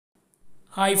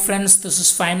Hi friends, this is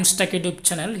 5 Tech YouTube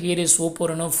channel. Here is Oppo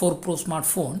Reno 4 Pro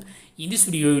smartphone. In this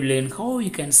video, you will learn how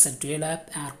you can set dual app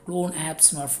or clone app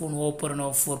smartphone Oppo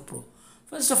Reno 4 Pro.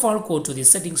 First of all, go to the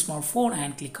settings smartphone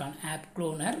and click on app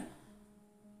cloner.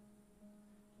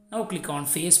 Now click on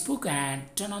Facebook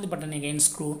and turn on the button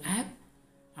against clone app.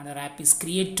 Another app is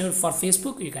created for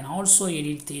Facebook. You can also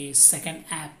edit the second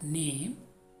app name.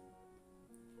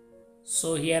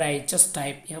 So here I just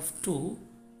type F2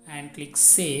 and click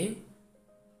save.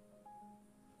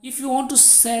 If you want to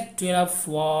set dual app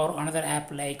for another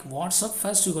app like WhatsApp,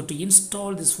 first you got to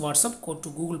install this WhatsApp. Go to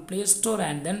Google Play Store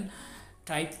and then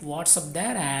type WhatsApp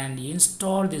there and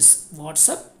install this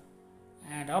WhatsApp.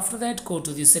 And after that, go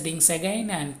to the settings again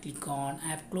and click on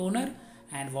app cloner.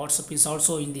 And WhatsApp is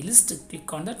also in the list.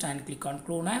 Click on that and click on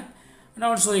clone app. And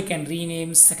also you can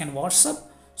rename second WhatsApp.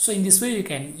 So in this way you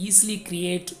can easily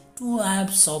create two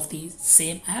apps of the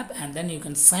same app, and then you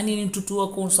can sign in into two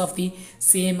accounts of the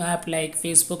same app like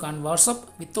Facebook and WhatsApp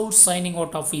without signing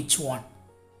out of each one.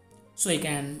 So you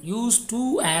can use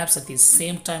two apps at the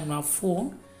same time on your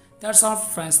phone. That's all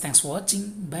friends. Thanks for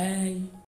watching. Bye.